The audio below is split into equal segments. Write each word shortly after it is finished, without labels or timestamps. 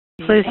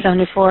Please,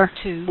 74.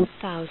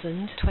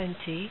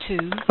 2022.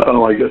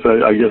 Oh, I guess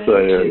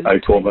I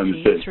called by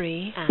mistake.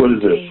 What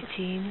is this?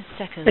 18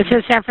 seconds. This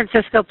is San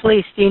Francisco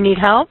Police. Do you need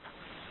help?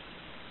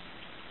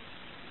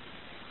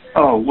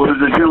 Oh, well,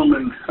 there's a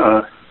gentleman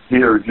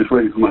here just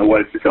waiting for my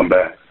wife to come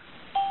back.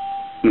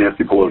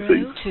 Nancy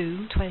Pelosi.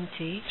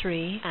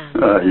 2:23 and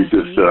He's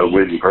just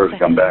waiting for her to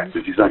come back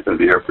because she's not going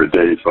to be here for a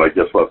day, so I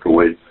guess we'll have to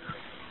wait.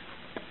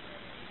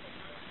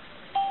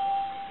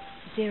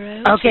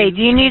 Okay,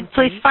 do you need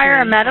police,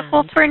 fire, or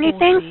medical for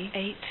anything?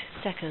 8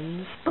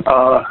 seconds.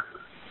 I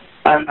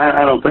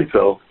don't think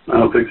so. I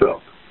don't think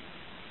so.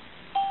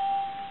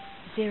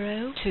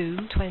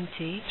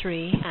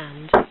 2:23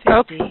 and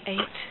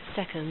 58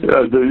 seconds.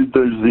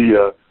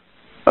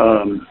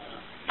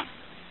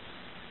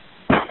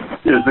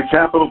 Is the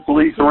Capitol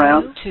Police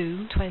around?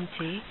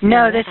 2:20.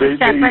 No, this is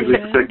San They usually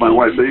Francisco. protect my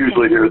wife. They're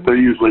usually here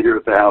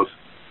at the house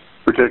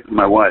protecting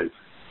my wife.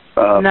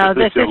 No,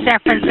 this is San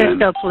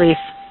Francisco Police.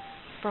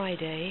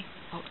 Friday,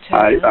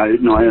 October. I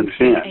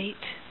understand. 8,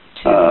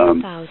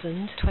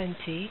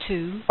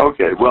 2022.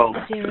 Okay, well,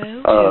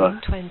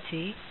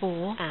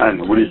 2:24 I don't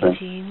know, what do you think?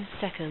 18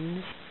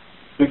 seconds.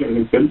 I think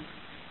everything's good.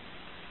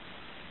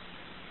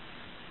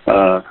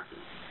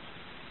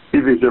 He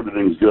thinks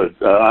everything's good.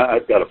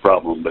 I've got a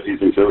problem, but he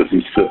thinks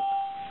everything's good.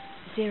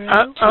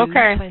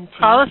 Okay.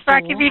 Call us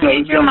back if you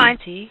change your mind.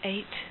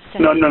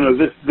 No.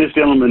 This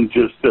gentleman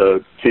just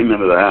came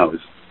into the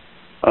house,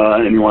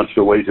 and he wants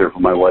to wait here for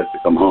my wife to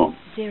come home.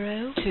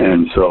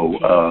 And so,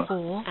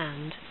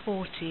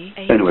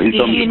 anyway, he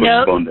told me to put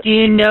the phone down. Do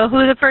you know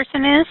who the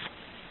person is?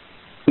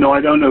 No, I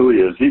don't know who he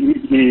is. He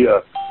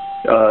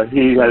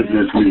has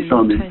this. He's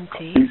telling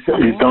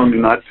me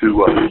not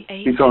to.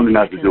 He's telling me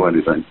not to do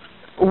anything.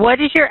 What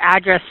is your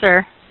address,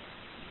 sir?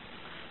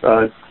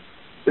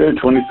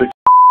 26.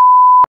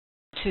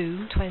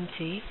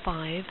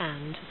 2:25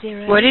 and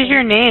 0. What is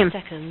your name?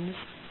 Seconds.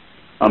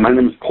 My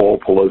name is Paul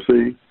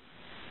Pelosi.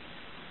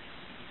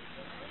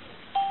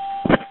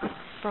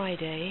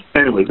 Friday.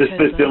 Anyway, this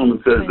gentleman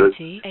says that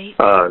he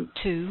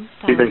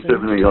thinks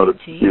everything ought to,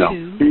 he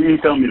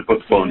told me to put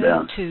the phone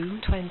down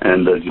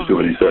and just do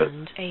what he says.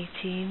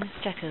 18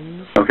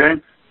 seconds.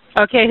 Okay?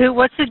 Okay,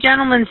 what's the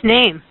gentleman's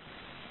name?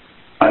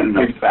 I don't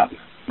know.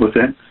 What's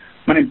that?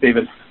 My name's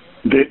David.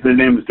 The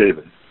name is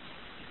David.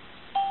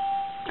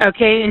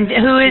 Okay, and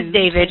who is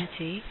David?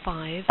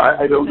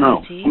 I don't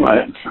know.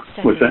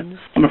 What's that?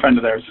 I'm a friend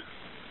of theirs.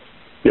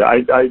 Yeah,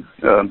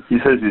 he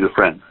says he's a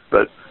friend,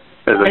 but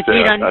as I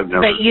said, I've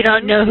never. But you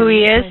don't know who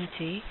he is?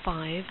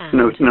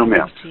 No,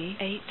 ma'am.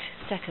 48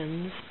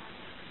 seconds.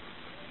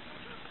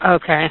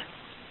 Okay.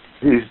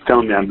 He's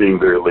telling me I'm being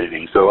very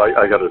leading, so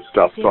I got to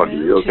stop talking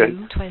to you, okay?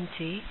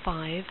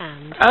 2:25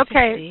 and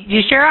okay.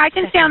 You sure I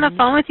can stay on the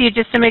phone with you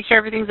just to make sure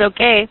everything's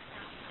okay?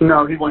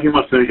 No, he wants me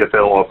to get the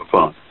hell off the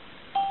phone.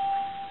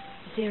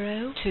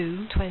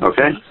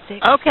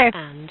 2:26 okay.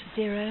 and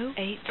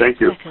 08 Thank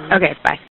you. seconds. Okay, bye.